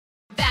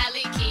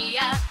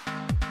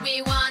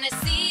We want to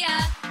see ya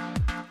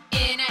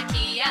in a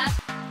Kia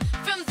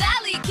from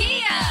Valley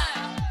Kia.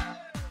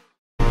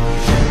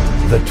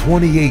 The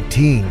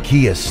 2018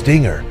 Kia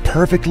Stinger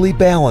perfectly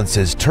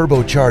balances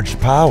turbocharged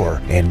power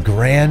and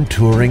grand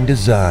touring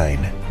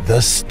design.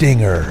 The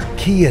Stinger,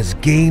 Kia's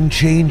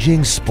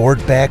game-changing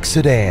sportback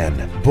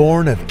sedan,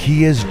 born of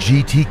Kia's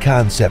GT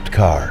concept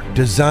car,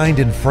 designed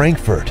in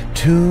Frankfurt,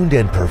 tuned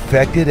and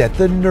perfected at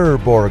the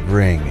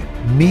Nürburgring.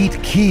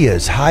 Meet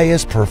Kia's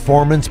highest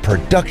performance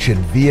production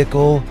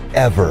vehicle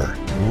ever.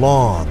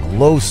 Long,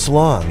 low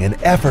slung, and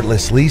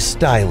effortlessly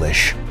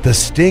stylish. The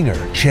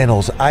Stinger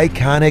channels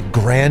iconic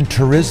Gran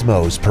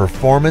Turismo's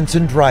performance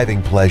and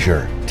driving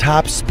pleasure.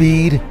 Top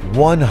speed,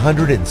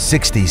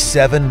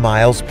 167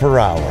 miles per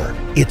hour.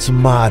 It's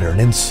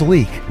modern and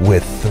sleek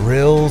with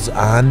thrills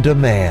on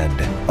demand.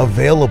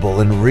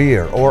 Available in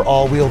rear or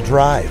all-wheel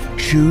drive.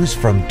 Choose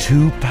from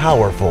two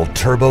powerful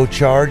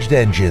turbocharged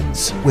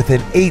engines with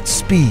an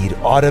 8-speed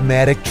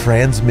automatic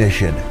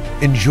transmission.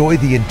 Enjoy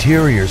the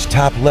interior's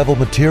top-level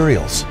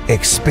materials,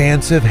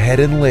 expansive head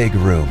and leg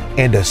room,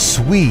 and a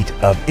suite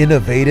of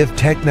innovative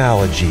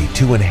technology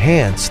to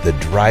enhance the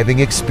driving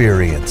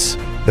experience.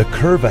 The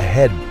curve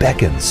ahead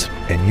beckons,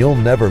 and you'll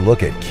never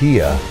look at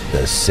Kia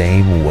the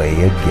same way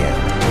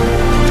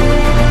again.